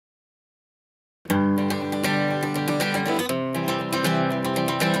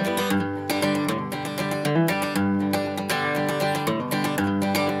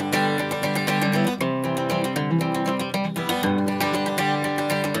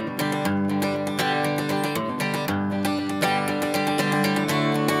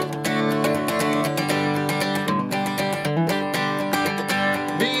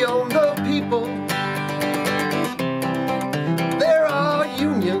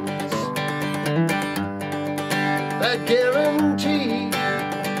that guarantee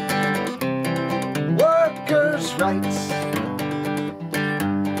workers' rights,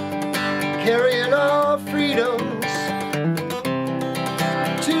 carrying our freedoms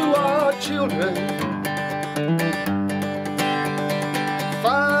to our children,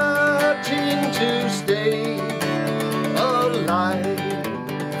 fighting to stay alive.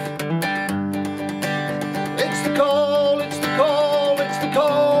 It's the call, it's the call, it's the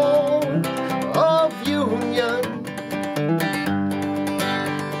call of union.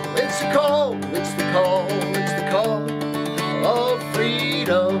 It's the call, it's the call, it's the call of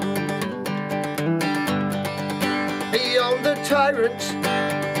freedom. Beyond the tyrant,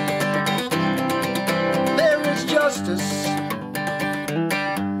 there is justice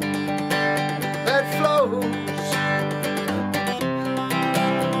that flows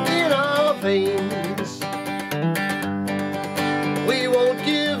in our veins. We won't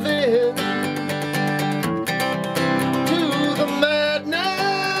give in to the madness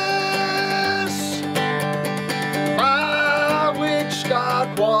by which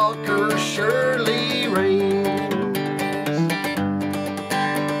God Walker surely reigns.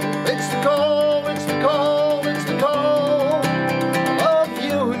 It's the call, it's the call, it's the call of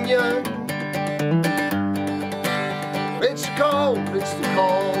union. It's the call, it's the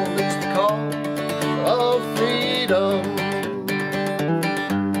call, it's the call of freedom.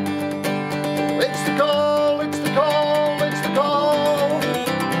 It's the call, it's the call, it's the call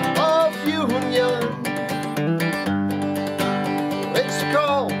of union. It's the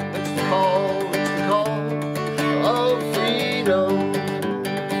call, it's the call, it's the call of freedom.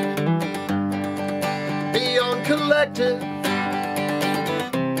 Beyond collective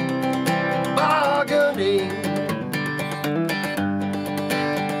bargaining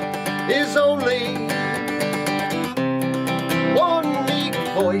is only one meek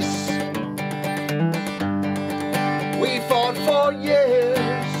voice. We fought for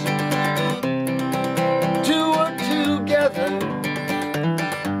years to work together,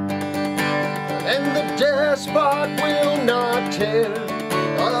 and the despot will not tear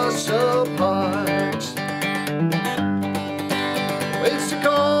us apart. It's the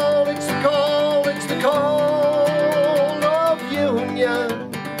call, it's the call, it's the call of union.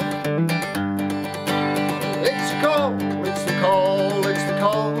 It's the call, it's the call, it's the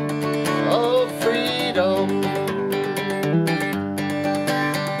call of freedom.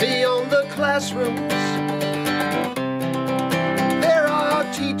 Beyond the classrooms, there are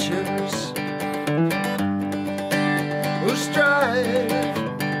teachers who strive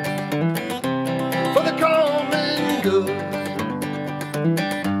for the common good.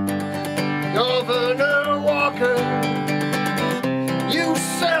 Governor Walker, you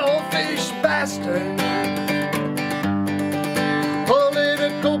selfish bastard,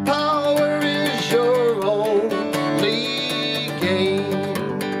 political power is your only game.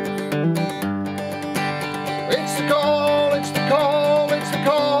 It's the call, it's the call, it's the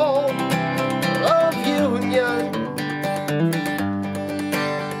call of union.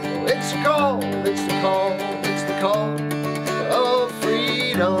 It's the call, it's the call, it's the call of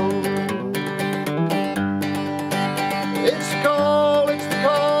freedom. It's the call, it's the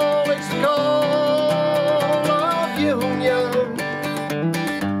call, it's the call of union.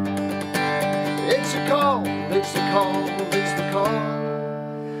 It's the call, it's the call, it's the call